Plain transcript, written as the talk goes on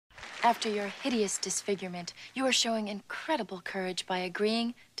After your hideous disfigurement, you are showing incredible courage by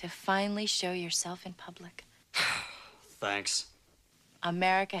agreeing to finally show yourself in public. Thanks.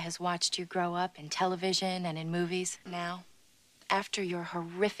 America has watched you grow up in television and in movies. Now, after your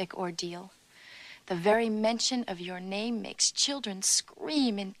horrific ordeal, the very mention of your name makes children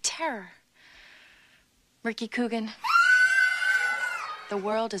scream in terror. Ricky Coogan, the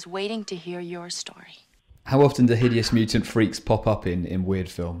world is waiting to hear your story. How often do hideous mutant freaks pop up in weird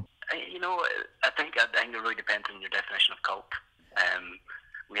film? I think it really depends on your definition of cult.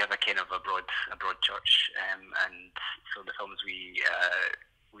 We have a kind of a broad church, and so the films we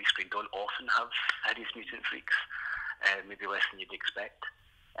screen don't often have hideous mutant freaks, maybe less than you'd expect.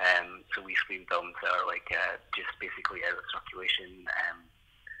 So we screen films that are like just basically out of circulation.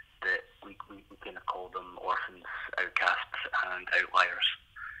 That we kind of call them orphans, outcasts, and outliers.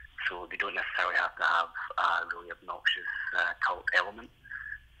 So they don't necessarily have to have a really obnoxious cult element,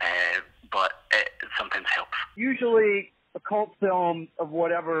 but it sometimes helps. Usually, a cult film of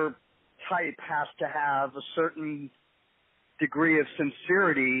whatever type has to have a certain degree of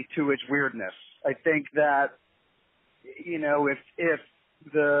sincerity to its weirdness. I think that, if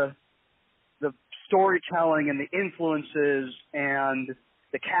the storytelling and the influences and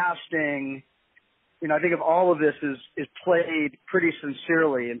the casting, I think of all of this is played pretty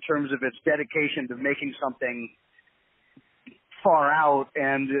sincerely in terms of its dedication to making something far out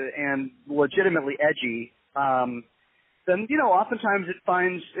and legitimately edgy. Then oftentimes it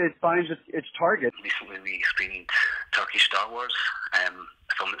finds its target. Recently, we screened Turkish Star Wars, a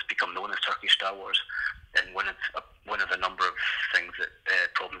film that's become known as Turkish Star Wars, and one of the number of things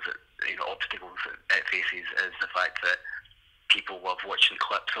that problems that obstacles that it faces is the fact that people love watching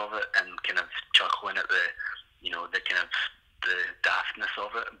clips of it and kind of chuckling at the kind of the daftness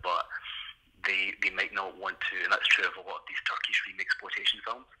of it, but they might not want to, and that's true of a lot of these Turkish exploitation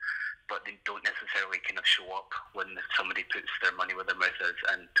films, but they don't necessarily kind of show up when somebody puts their money where their mouth is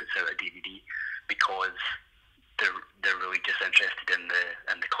and puts out a DVD, because they're really just interested in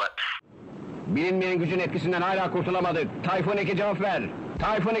the clips. Bilinmeyen gücün etkisinden hala kurtulamadık. Tayfun 2 cevap ver.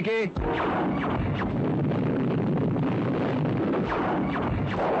 Tayfun 2.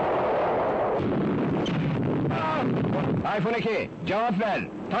 Tayfun 2, cevap ver.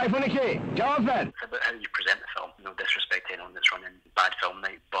 Tayfun 2, cevap ver. It's about how you present the film. No disrespect to anyone that's running bad film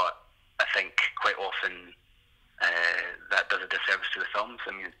night, but I think quite often that does a disservice to the films.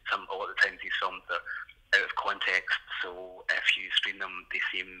 I mean, a lot of the times these films are out of context, so if you screen them, they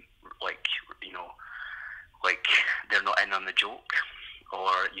seem like like they're not in on the joke, or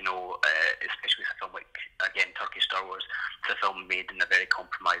especially with a film like, again, Turkish Star Wars. It's a film made in a very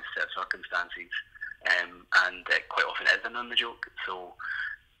compromised set of circumstances, and it quite often is in on the joke. So,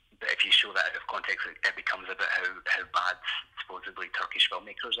 but if you show that out of context, it becomes about how bad supposedly Turkish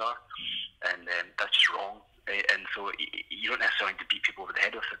filmmakers are, and that's just wrong. And so you don't necessarily need to beat people over the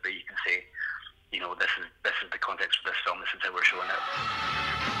head with it, but you can say, this is the context for this film. This is how we're showing it.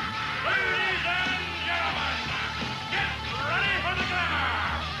 Ladies and gentlemen, get ready for the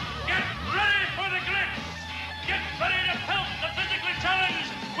glamour. Get ready for the glitz. Get ready to pelt the physically challenged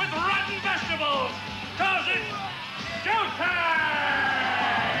with rotten vegetables. 'Cause it's showtime!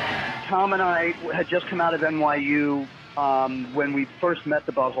 Tom and I had just come out of NYU when we first met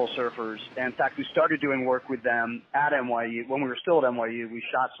the Butthole Surfers. And in fact, we started doing work with them at NYU. When we were still at NYU, we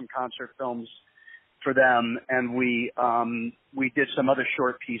shot some concert films for them, and we did some other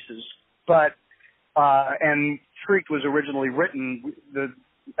short pieces. But and Freaked was originally written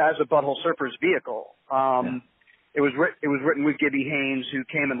as a Butthole Surfers vehicle. It was written with Gibby Haynes, who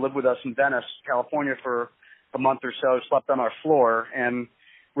came and lived with us in Venice, California, for a month or so, slept on our floor, and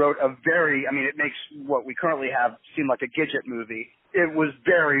wrote it makes what we currently have seem like a Gidget movie. It was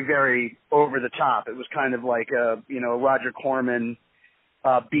very, very over the top. It was kind of like a Roger Corman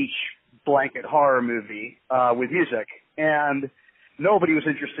beach blanket horror movie with music, and nobody was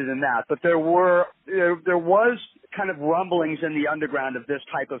interested in that. But there was kind of rumblings in the underground of this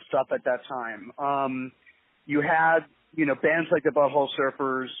type of stuff at that time. You had bands like the Butthole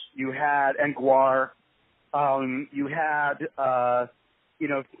Surfers, you had Nguar, you had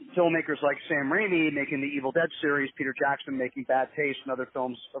filmmakers like Sam Raimi making the Evil Dead series, Peter Jackson making Bad Taste and other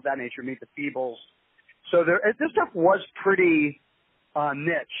films of that nature, Meet the Feebles. So this stuff was pretty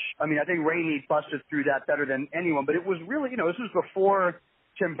niche. I mean, I think Raimi busted through that better than anyone, but it was really, this was before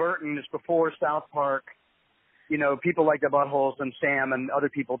Tim Burton, this before South Park. People like the Buttholes and Sam and other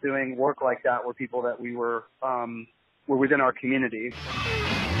people doing work like that were people that we were within our community.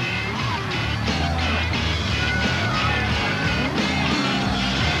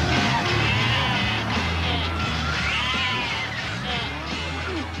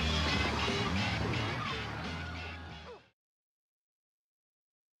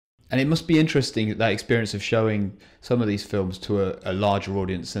 And it must be interesting, that experience of showing some of these films to a larger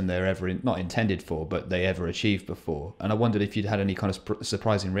audience than they're ever not intended for, but they ever achieved before. And I wondered if you'd had any kind of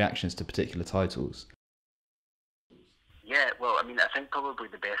surprising reactions to particular titles. Yeah, well, I mean, I think probably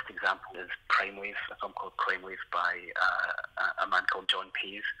the best example is Crime Wave, a film called Crime Wave by a man called John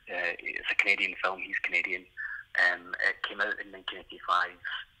Pays. It's a Canadian film. He's Canadian. It came out in 1985.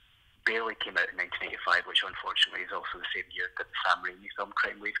 Barely came out in 1985, which unfortunately is also the same year that the Sam Raimi film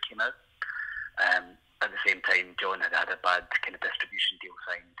Crime Wave came out. At the same time, John had a bad kind of distribution deal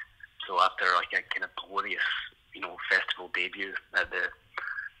signed. So after like a kind of glorious, festival debut at the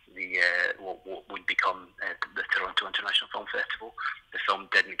what would become the Toronto International Film Festival, the film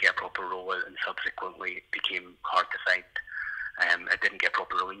didn't get a proper rollout and subsequently became hard to find. It didn't get a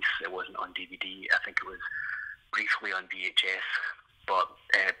proper release. It wasn't on DVD. I think it was briefly on VHS, but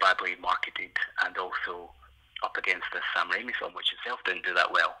badly marketed, and also up against this Sam Raimi film, which itself didn't do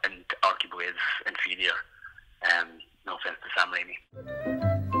that well and arguably is inferior. No offense to Sam Raimi.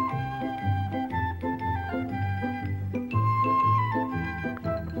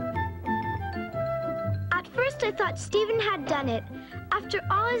 I thought Stephen had done it. After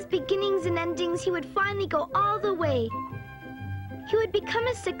all his beginnings and endings, he would finally go all the way. He would become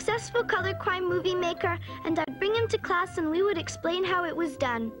a successful color crime movie maker, and I'd bring him to class and we would explain how it was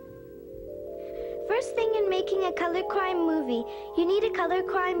done. First thing in making a color crime movie, you need a color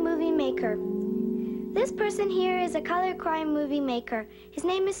crime movie maker. This person here is a color crime movie maker. His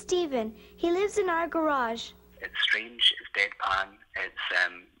name is Stephen. He lives in our garage. It's strange, it's deadpan,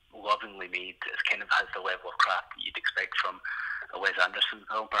 it's lovingly made. It kind of has the level of craft that you'd expect from a Wes Anderson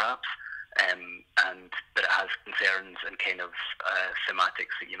film, perhaps, but it has concerns and kind of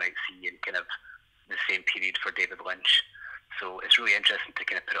thematics that you might see in kind of the same period for David Lynch. So it's really interesting to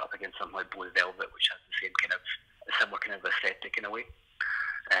kind of put it up against something like Blue Velvet, which has the same kind of a similar kind of aesthetic in a way.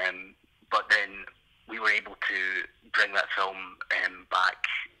 But then we were able to bring that film back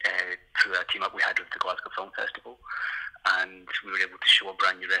through a team up we had with the Glasgow Film Festival. And we were able to show a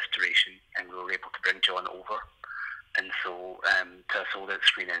brand new restoration, and we were able to bring John over. And so to a sold-out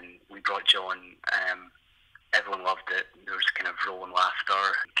screening, we brought John. Everyone loved it. There was kind of rolling laughter.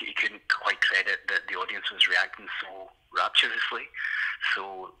 You couldn't quite credit that the audience was reacting so rapturously.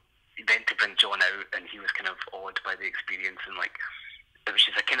 So then to bring John out, and he was kind of awed by the experience, and it was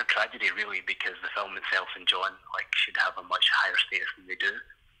just a kind of tragedy, really, because the film itself and John should have a much higher status than they do.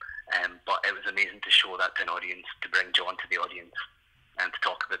 But it was amazing to show that to an audience, to bring John to the audience and to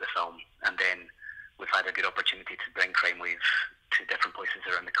talk about the film. And then we've had a good opportunity to bring Crime Wave to different places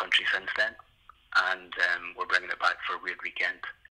around the country since then. And we're bringing it back for Weird Weekend.